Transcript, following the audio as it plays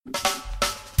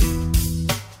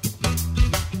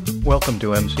Welcome to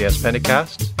MCS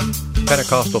Pentecasts,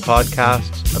 Pentecostal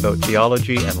podcasts about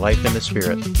theology and life in the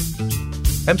Spirit.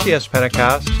 MCS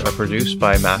Pentecasts are produced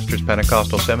by Masters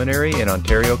Pentecostal Seminary in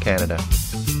Ontario, Canada.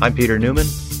 I'm Peter Newman,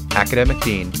 Academic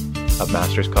Dean of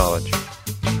Masters College.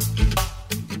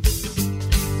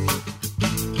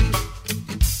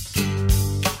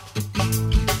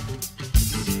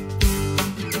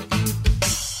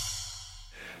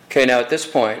 Okay, now at this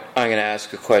point, I'm going to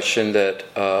ask a question that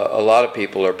a lot of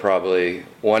people are probably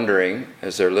wondering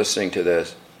as they're listening to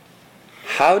this.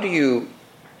 How do you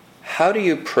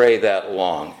pray that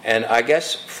long? And I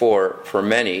guess for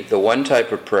many, the one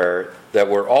type of prayer that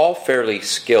we're all fairly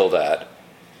skilled at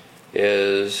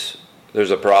is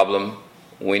there's a problem,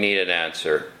 we need an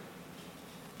answer.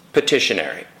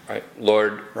 Petitionary, right?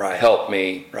 Lord, right. Help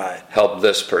me, right. Help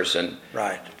this person.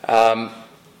 Right.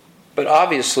 But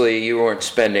obviously you weren't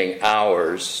spending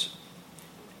hours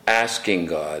asking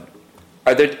God.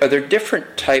 Are there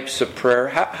different types of prayer?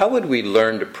 How would we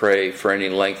learn to pray for any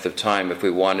length of time if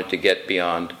we wanted to get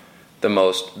beyond the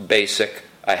most basic,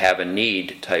 I have a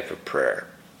need type of prayer?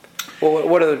 Well,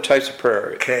 what other types of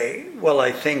prayer? Okay, well,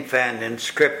 I think, Van, in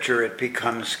Scripture it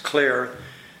becomes clear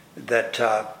that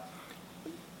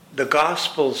the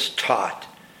Gospels taught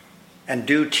and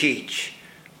do teach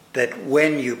that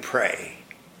when you pray,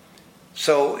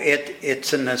 so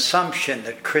it's an assumption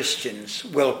that Christians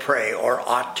will pray or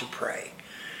ought to pray.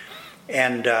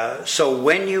 And so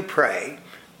when you pray,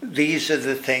 these are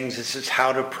the things, this is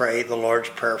how to pray. The Lord's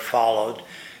Prayer followed.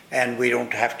 And we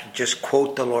don't have to just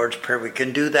quote the Lord's Prayer. We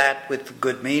can do that with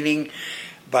good meaning.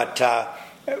 But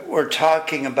we're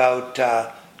talking about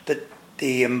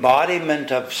the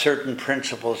embodiment of certain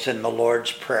principles in the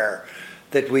Lord's Prayer,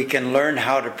 that we can learn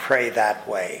how to pray that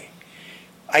way.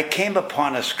 I came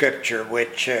upon a scripture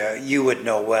which you would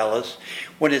know well, is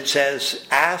when it says,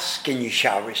 ask and you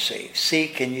shall receive,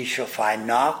 seek and you shall find,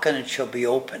 knock and it shall be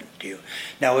opened to you.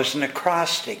 Now as an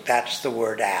acrostic, that's the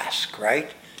word ask,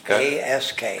 right? Okay.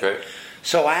 A-S-K. Okay.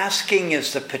 So asking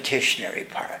is the petitionary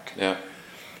part. Yeah.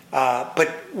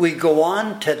 But we go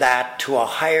on to that to a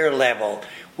higher level,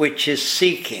 which is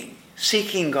seeking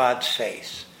God's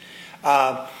face,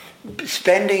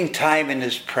 spending time in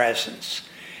His presence.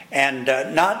 And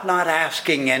not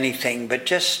asking anything, but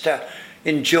just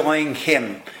enjoying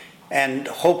Him. And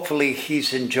hopefully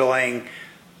He's enjoying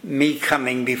me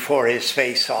coming before His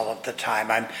face all of the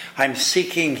time. I'm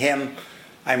seeking Him.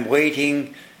 I'm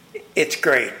waiting. It's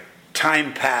great.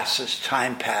 Time passes.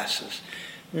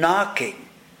 Knocking.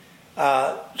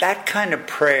 That kind of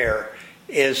prayer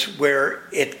is where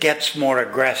it gets more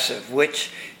aggressive,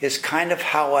 which is kind of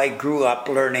how I grew up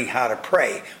learning how to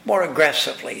pray. More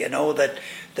aggressively, that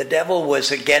the devil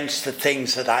was against the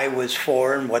things that I was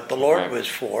for and what the Lord was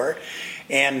for.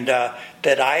 And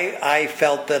that I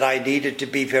felt that I needed to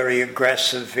be very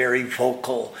aggressive, very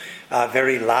vocal,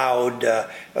 very loud.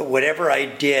 Whatever I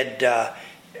did,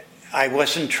 I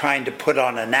wasn't trying to put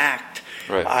on an act.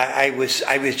 Right. I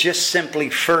was just simply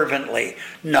fervently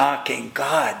knocking.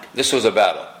 God. This was a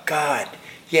battle. God.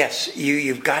 Yes,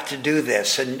 you've got to do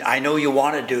this, and I know you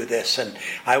want to do this, and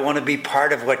I want to be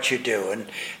part of what you do.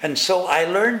 And so I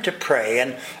learned to pray,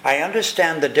 and I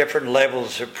understand the different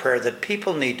levels of prayer that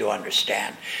people need to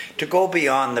understand, to go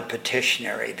beyond the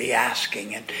petitionary, the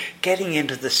asking, and getting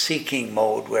into the seeking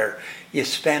mode where you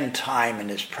spend time in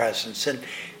His presence.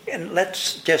 And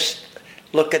let's just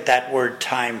look at that word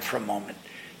time for a moment.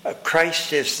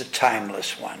 Christ is the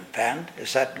timeless one, Van.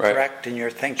 Is that correct in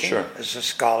your thinking? Sure. As a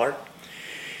scholar?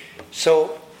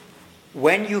 So,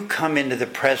 when you come into the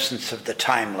presence of the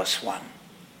timeless one,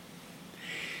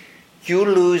 you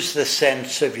lose the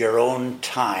sense of your own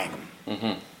time.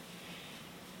 Mm-hmm.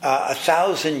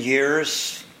 1,000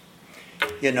 years,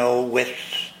 with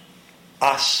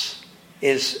us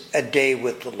is a day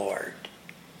with the Lord.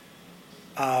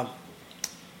 I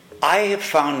have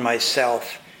found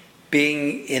myself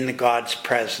being in God's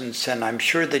presence, and I'm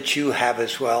sure that you have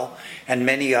as well, and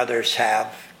many others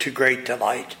have, to great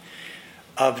delight,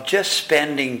 of just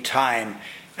spending time.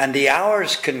 And the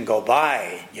hours can go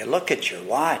by. You look at your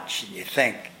watch and you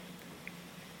think,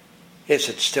 is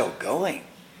it still going?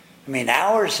 I mean,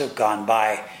 hours have gone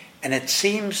by and it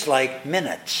seems like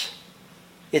minutes.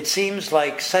 It seems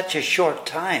like such a short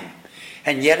time.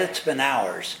 And yet it's been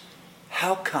hours.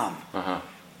 How come? Uh-huh.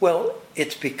 Well,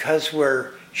 it's because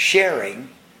we're sharing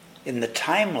in the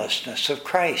timelessness of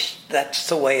Christ. That's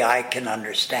the way I can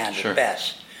understand it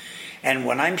best. And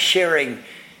when I'm sharing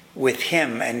with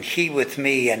Him and He with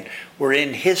me, and we're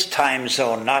in His time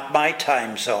zone, not my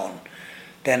time zone,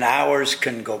 then hours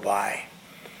can go by.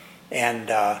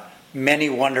 And many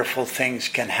wonderful things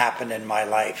can happen in my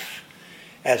life.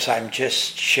 as I'm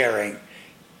just sharing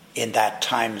in that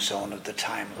time zone of the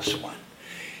Timeless One.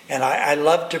 And I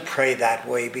love to pray that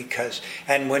way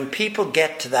and when people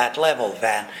get to that level,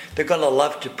 Van, they're going to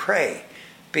love to pray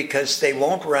because they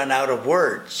won't run out of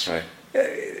words. Right.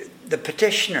 The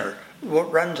petitioner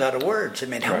runs out of words. I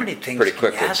mean, how many things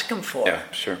can you ask him for? Yeah,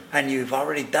 sure. And you've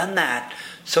already done that.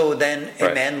 So then,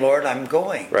 amen, Lord, I'm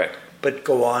going. Right. But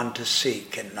go on to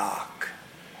seek and knock.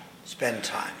 Spend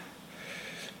time.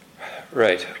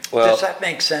 Right. Well, does that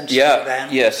make sense to you,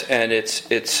 Van? Yes, and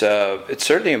it's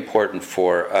certainly important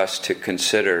for us to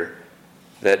consider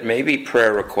that maybe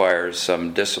prayer requires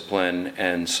some discipline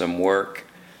and some work.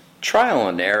 Trial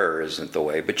and error isn't the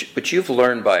way, but you've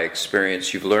learned by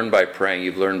experience, you've learned by praying,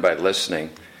 you've learned by listening,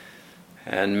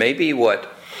 and maybe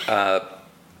what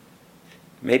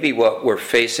we're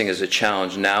facing as a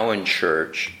challenge now in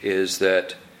church is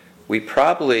that we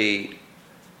probably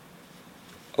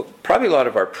a lot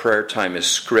of our prayer time is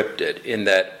scripted in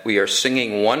that we are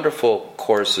singing wonderful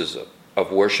choruses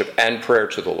of worship and prayer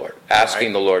to the Lord,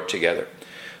 asking the Lord together.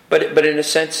 But in a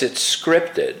sense, it's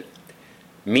scripted,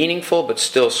 meaningful but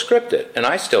still scripted. And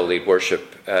I still lead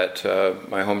worship at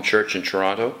my home church in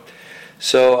Toronto,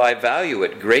 so I value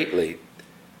it greatly.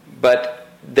 But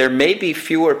there may be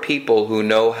fewer people who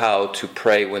know how to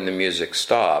pray when the music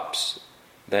stops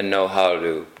than know how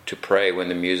to pray when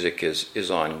the music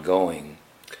is ongoing.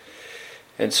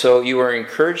 And so you are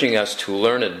encouraging us to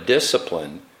learn a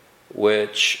discipline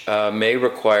which may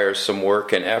require some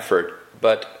work and effort.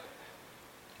 But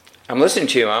I'm listening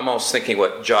to you, I'm almost thinking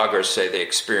what joggers say they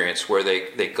experience, where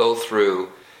they go through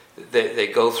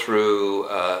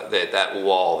that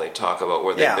wall they talk about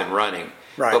where they've been running.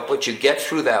 Right. But you get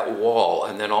through that wall,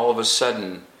 and then all of a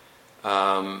sudden,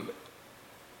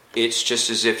 it's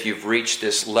just as if you've reached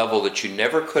this level that you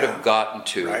never could have gotten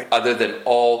to, other than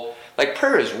all. Like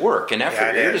prayer is work and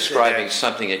effort. You're describing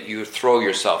something that you throw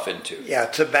yourself into. Yeah,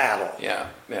 it's a battle. Yeah.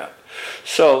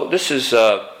 So this is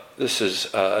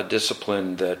a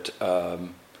discipline that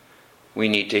we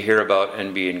need to hear about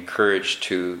and be encouraged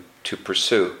to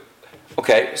pursue.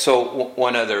 Okay, so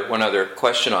one other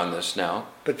question on this now.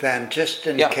 But Van, just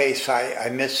in case I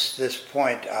miss this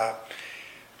point,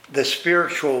 the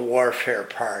spiritual warfare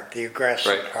part, the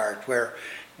aggressive part, where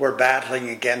we're battling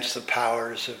against the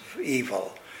powers of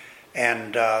evil.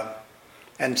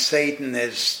 And Satan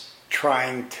is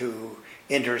trying to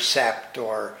intercept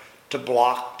or to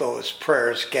block those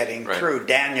prayers getting through.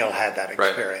 Daniel had that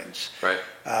experience. Right.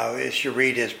 As you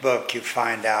read his book, you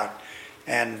find out.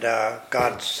 And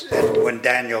when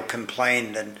Daniel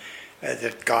complained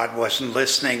that God wasn't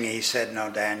listening, he said, "No,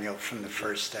 Daniel, from the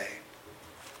first day.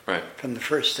 Right. From the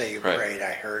first day you prayed,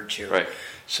 I heard you." Right.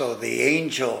 So the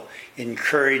angel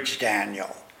encouraged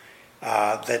Daniel.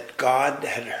 That God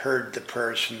had heard the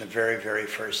prayers from the very, very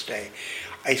first day.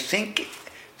 I think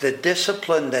the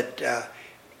discipline that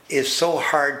is so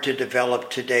hard to develop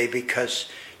today because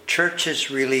churches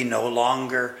really no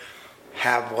longer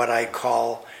have what I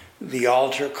call the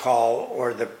altar call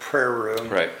or the prayer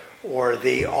room or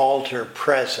the altar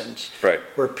presence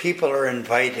where people are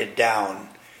invited down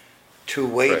to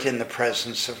wait in the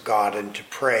presence of God and to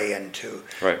pray and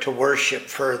to worship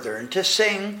further and to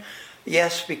sing.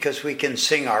 Yes, because we can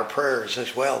sing our prayers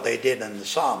as well. They did in the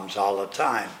Psalms all the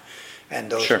time.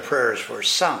 And those prayers were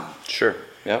sung. Sure,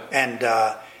 yeah.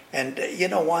 And you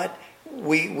know what?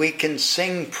 We can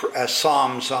sing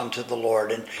psalms unto the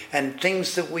Lord and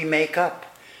things that we make up.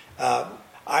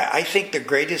 I think the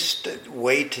greatest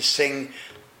way to sing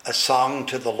a song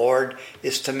to the Lord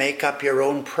is to make up your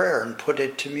own prayer and put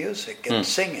it to music and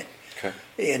sing it.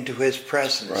 Into his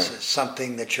presence as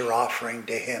something that you're offering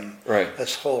to him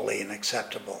as holy and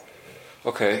acceptable.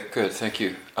 Okay, good, thank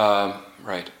you.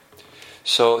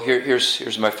 So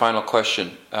here's my final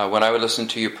question. When I would listen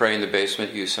to you pray in the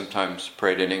basement, you sometimes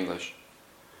prayed in English.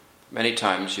 Many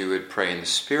times you would pray in the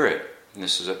Spirit. And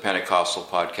this is a Pentecostal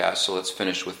podcast, so let's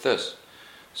finish with this.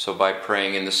 So by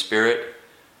praying in the Spirit,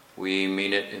 we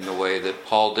mean it in the way that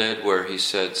Paul did, where he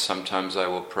said, sometimes I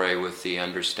will pray with the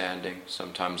understanding,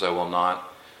 sometimes I will not.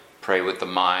 Pray with the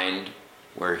mind,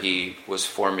 where he was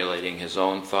formulating his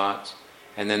own thoughts.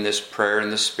 And then this prayer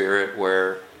in the Spirit,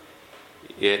 where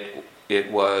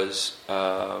it was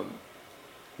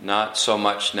not so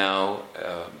much now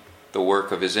the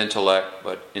work of his intellect,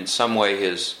 but in some way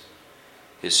his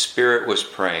spirit was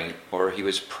praying, or he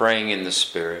was praying in the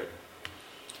Spirit.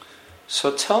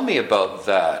 So tell me about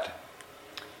that.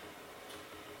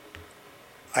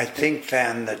 I think,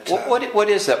 Van, that... What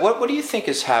is that? What do you think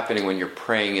is happening when you're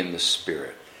praying in the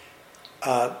Spirit?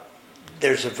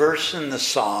 There's a verse in the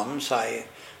Psalms,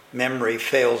 memory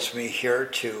fails me here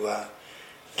to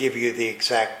give you the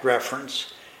exact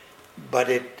reference, but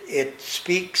it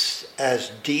speaks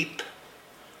as deep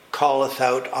calleth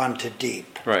out unto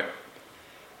deep. Right.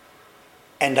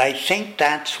 And I think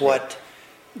that's what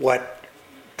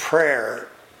prayer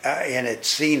in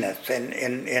its zenith and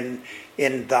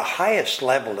in the highest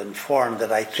level and form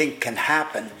that I think can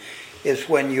happen is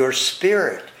when your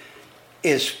spirit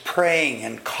is praying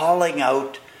and calling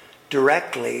out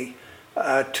directly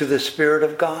to the Spirit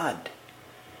of God.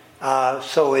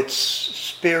 So it's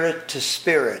spirit to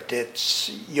spirit. It's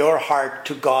your heart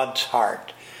to God's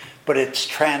heart. But it's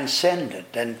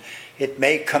transcendent, and it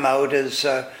may come out as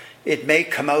it may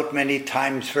come out many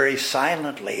times very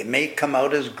silently. It may come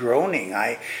out as groaning.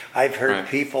 I've heard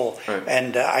people,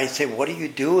 and I say, "What are you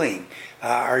doing?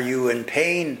 Are you in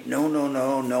pain?"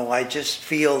 No. I just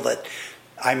feel that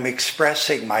I'm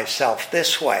expressing myself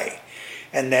this way.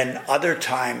 And then other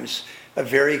times, a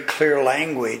very clear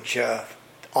language,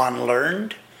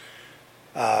 unlearned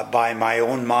by my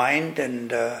own mind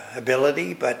and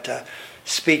ability, but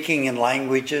speaking in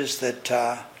languages that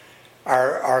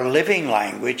are living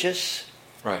languages,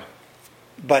 right,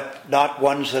 but not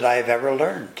ones that I've ever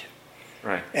learned.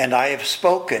 Right. And I have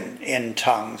spoken in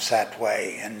tongues that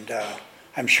way, and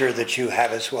I'm sure that you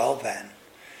have as well, Van.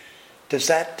 Does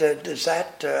that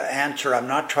answer? I'm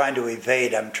not trying to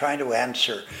evade. I'm trying to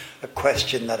answer a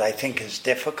question that I think is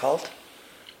difficult.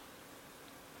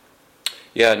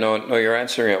 Yeah, no, you're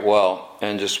answering it well.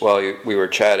 And just while we were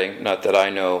chatting, not that I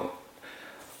know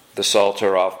the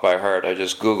Psalter off by heart, I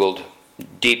just Googled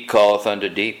 "deep calleth unto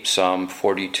deep," Psalm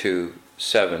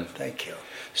 42:7. Thank you.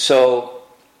 So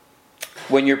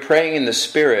when you're praying in the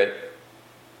Spirit,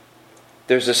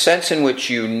 there's a sense in which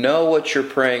you know what you're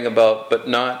praying about, but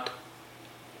not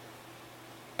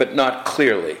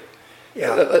clearly.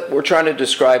 Yeah. We're trying to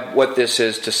describe what this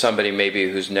is to somebody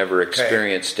maybe who's never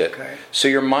experienced it. Okay. So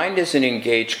your mind isn't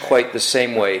engaged quite the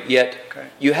same way, yet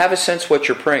you have a sense what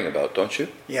you're praying about, don't you?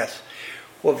 Yes.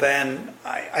 Well, Van,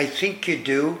 I think you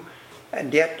do.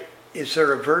 And yet, is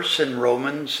there a verse in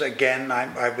Romans, again,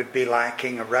 I would be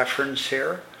lacking a reference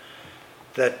here,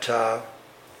 that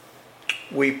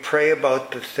we pray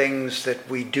about the things that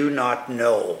we do not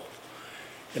know.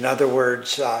 In other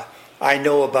words, I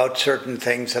know about certain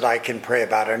things that I can pray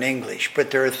about in English,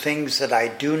 but there are things that I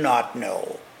do not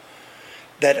know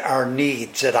that are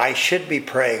needs that I should be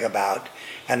praying about.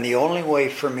 And the only way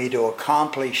for me to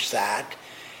accomplish that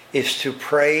is to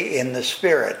pray in the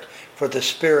Spirit. For the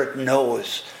Spirit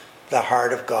knows the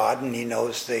heart of God, and He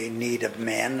knows the need of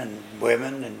men and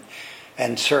women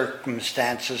and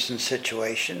circumstances and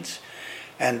situations.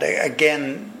 And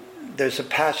again, there's a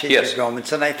passage in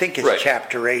Romans, and I think it's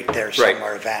chapter 8 there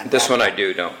somewhere, Van. This one I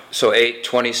do know. So 8,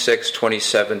 26,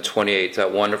 27, 28,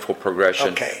 that wonderful progression.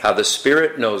 Okay. How the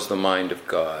Spirit knows the mind of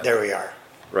God. There we are.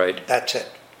 Right? That's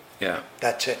it. Yeah.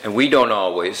 That's it. And we don't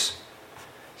always.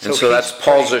 And so that's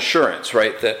Paul's assurance,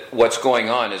 right? That what's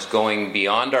going on is going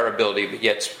beyond our ability, but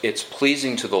yet it's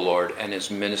pleasing to the Lord and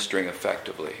is ministering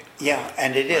effectively. Yeah,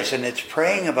 and it is. And it's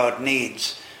praying about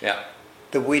needs. Yeah.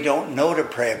 That we don't know to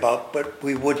pray about, but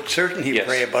we would certainly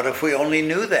pray about if we only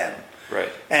knew them.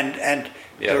 Right. And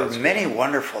there are many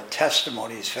wonderful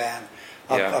testimonies, Van,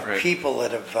 of people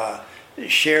that have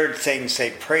shared things they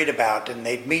prayed about, and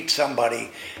they'd meet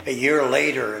somebody a year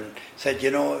later and said,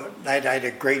 you know, I had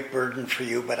a great burden for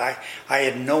you, but I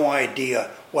had no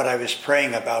idea what I was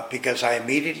praying about, because I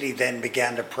immediately then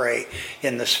began to pray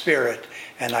in the Spirit,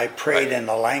 and I prayed in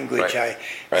the language.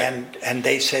 And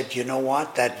they said, you know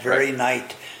what, that very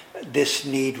night this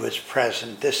need was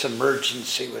present, this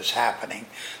emergency was happening,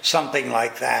 something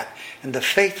like that. And the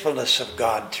faithfulness of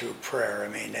God through prayer, I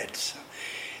mean,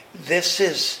 this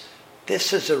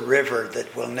is a river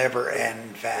that will never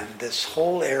end, Van. This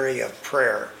whole area of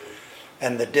prayer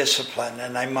and the discipline.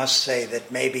 And I must say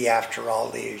that maybe after all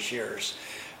these years,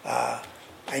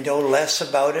 I know less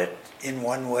about it in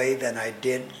one way than I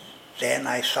did then.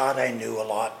 I thought I knew a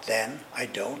lot then. I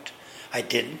didn't,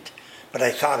 but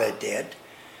I thought I did.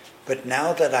 But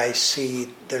now that I see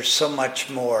there's so much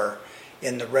more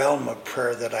in the realm of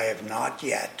prayer that I have not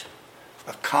yet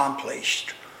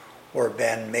accomplished or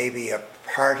been maybe a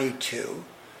party to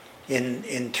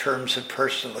in terms of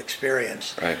personal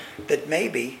experience, that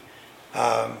maybe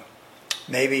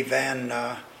Van,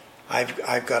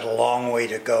 I've got a long way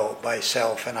to go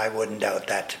myself, and I wouldn't doubt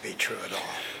that to be true at all.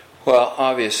 Well,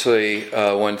 obviously,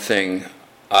 one thing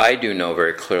I do know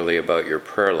very clearly about your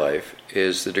prayer life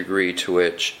is the degree to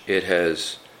which it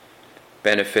has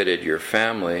benefited your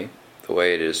family, the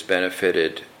way it has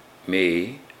benefited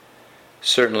me.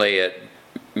 Certainly at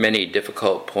many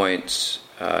difficult points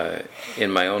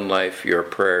in my own life, your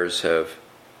prayers have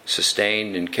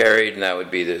sustained and carried, and that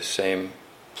would be the same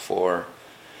for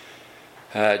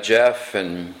Jeff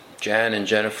and Jan and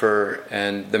Jennifer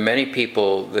and the many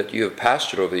people that you have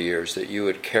pastored over the years that you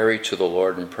would carry to the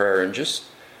Lord in prayer, and just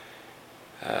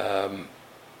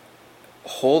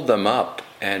hold them up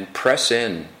and press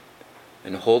in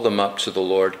and hold them up to the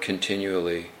Lord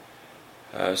continually.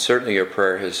 Certainly your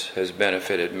prayer has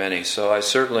benefited many, so I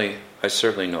certainly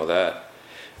know that.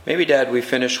 Maybe, Dad, we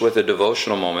finish with a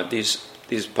devotional moment. These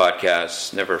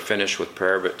podcasts never finish with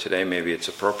prayer, but today maybe it's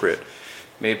appropriate.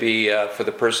 Maybe for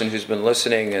the person who's been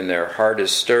listening and their heart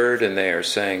is stirred and they are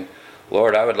saying,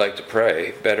 Lord, I would like to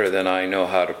pray better than I know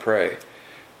how to pray.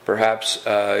 Perhaps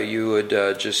you would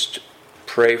just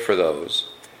pray for those,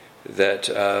 that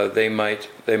they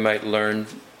might learn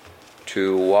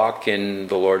to walk in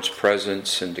the Lord's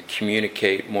presence and to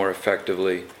communicate more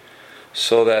effectively,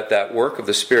 so that work of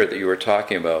the Spirit that you were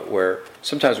talking about, where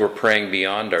sometimes we're praying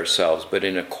beyond ourselves, but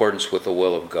in accordance with the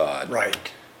will of God,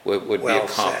 right, would be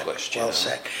accomplished. Well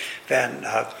said. Van,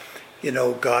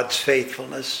 God's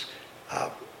faithfulness.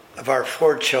 Of our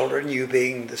 4 children, you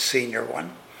being the senior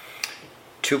one,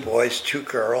 2 boys, 2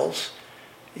 girls,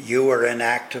 you are in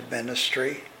active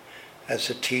ministry as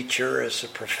a teacher, as a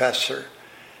professor,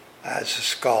 as a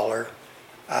scholar.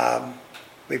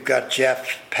 We've got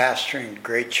Jeff pastoring a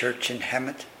great church in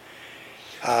Hemet.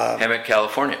 Hemet,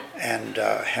 California. And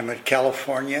Hemet,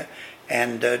 California.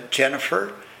 And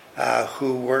Jennifer,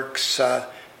 who works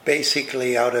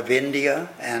basically out of India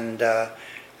and out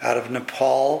of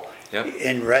Nepal, yep,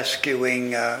 in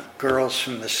rescuing girls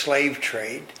from the slave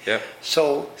trade. Yep.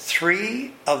 So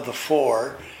 3 of the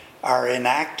 4 are in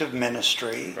active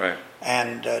ministry. Right.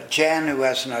 And Jan, who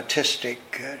has an autistic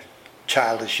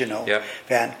child, as you know, yep,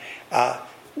 Van,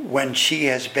 when she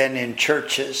has been in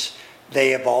churches, they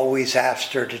have always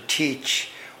asked her to teach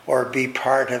or be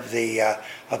part of the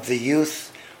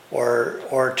youth,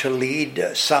 or to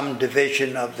lead some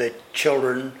division of the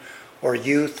children or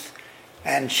youth,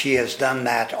 and she has done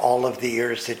that all of the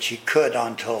years that she could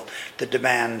until the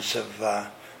demands of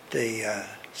the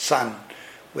son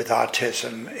with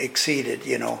autism exceeded,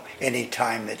 any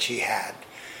time that she had.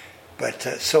 But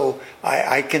so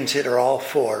I consider all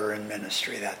 4 in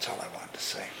ministry. That's all I want to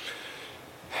say.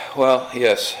 Well,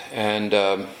 yes,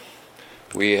 and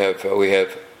we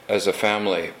have as a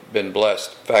family been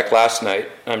blessed. In fact, last night,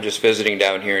 I'm just visiting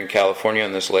down here in California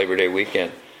on this Labor Day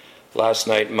weekend. Last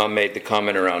night, Mom made the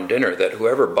comment around dinner that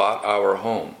whoever bought our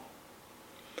home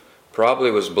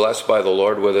probably was blessed by the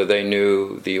Lord, whether they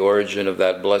knew the origin of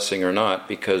that blessing or not,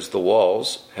 because the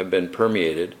walls have been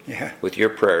permeated with your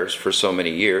prayers for so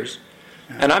many years.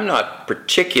 And I'm not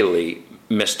particularly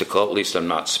mystical, at least I'm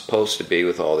not supposed to be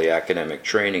with all the academic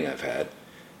training I've had.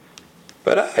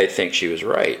 But I think she was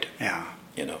right. Yeah.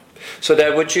 So,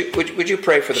 Dad, would you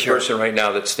pray for the Sure. person right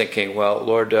now that's thinking, well,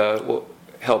 Lord,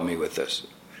 help me with this?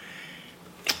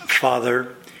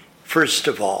 Father, first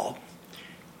of all,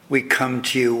 we come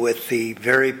to you with the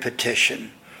very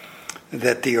petition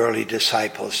that the early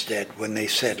disciples did when they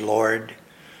said, Lord,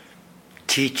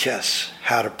 teach us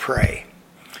how to pray.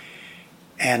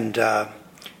 And of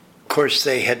course,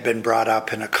 they had been brought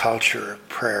up in a culture of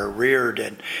prayer, reared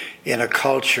in a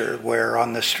culture where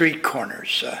on the street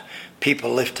corners,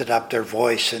 people lifted up their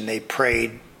voice and they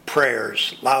prayed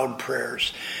prayers, loud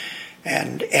prayers,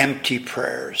 and empty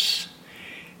prayers.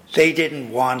 They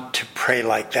didn't want to pray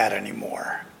like that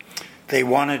anymore. They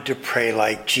wanted to pray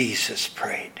like Jesus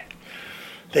prayed.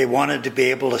 They wanted to be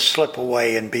able to slip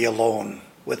away and be alone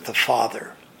with the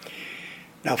Father.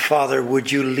 Now, Father,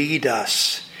 would you lead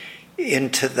us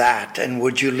into that? And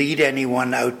would you lead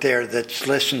anyone out there that's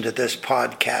listened to this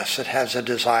podcast that has a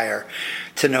desire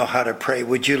to know how to pray?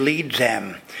 Would you lead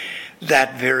them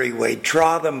that very way?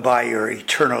 Draw them by your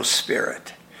eternal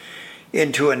Spirit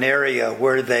into an area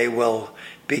where they will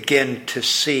begin to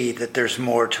see that there's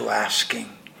more to asking,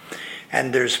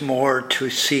 and there's more to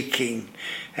seeking,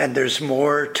 and there's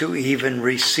more to even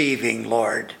receiving,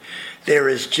 Lord. There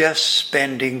is just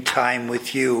spending time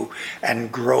with you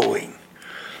and growing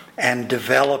and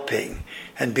developing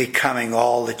and becoming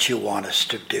all that you want us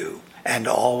to do and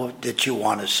all that you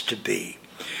want us to be.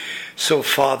 So,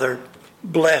 Father,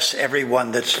 bless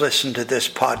everyone that's listened to this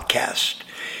podcast.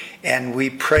 And we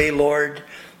pray, Lord,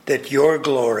 that your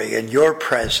glory and your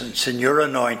presence and your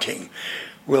anointing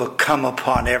will come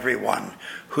upon everyone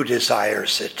who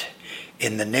desires it.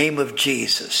 In the name of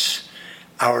Jesus,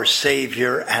 our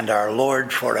Savior and our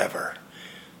Lord forever.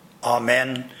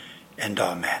 Amen and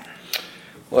amen.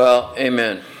 Well,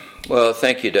 amen. Well,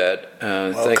 thank you, Dad.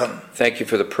 Welcome. Thank you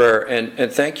for the prayer,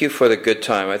 and thank you for the good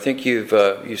time. I think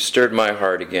you've stirred my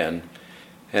heart again,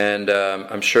 and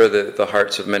I'm sure that the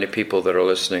hearts of many people that are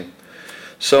listening.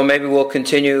 So maybe we'll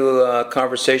continue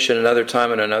conversation another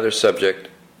time on another subject,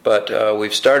 but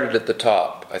we've started at the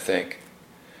top, I think.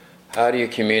 How do you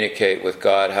communicate with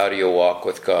God? How do you walk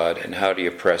with God? And how do you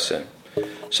press Him?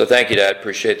 So thank you, Dad.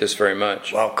 Appreciate this very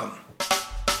much. Welcome.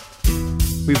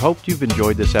 We hoped you've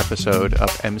enjoyed this episode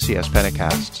of MCS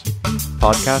Pentecasts,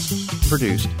 podcasts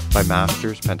produced by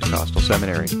Masters Pentecostal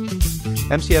Seminary.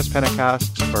 MCS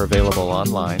Pentecasts are available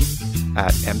online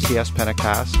at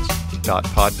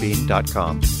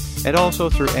mcspentecasts.podbean.com and also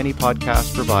through any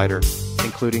podcast provider,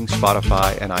 including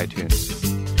Spotify and iTunes.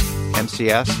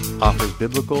 MCS offers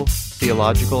biblical,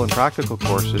 theological, and practical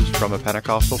courses from a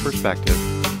Pentecostal perspective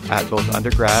at both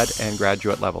undergrad and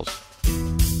graduate levels.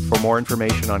 For more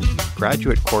information on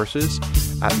graduate courses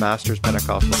at Masters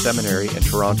Pentecostal Seminary in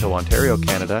Toronto, Ontario,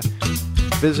 Canada,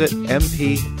 visit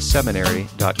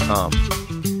mpseminary.com.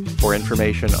 For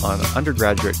information on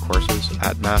undergraduate courses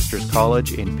at Masters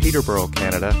College in Peterborough,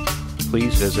 Canada,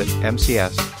 please visit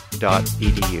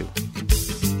mcs.edu.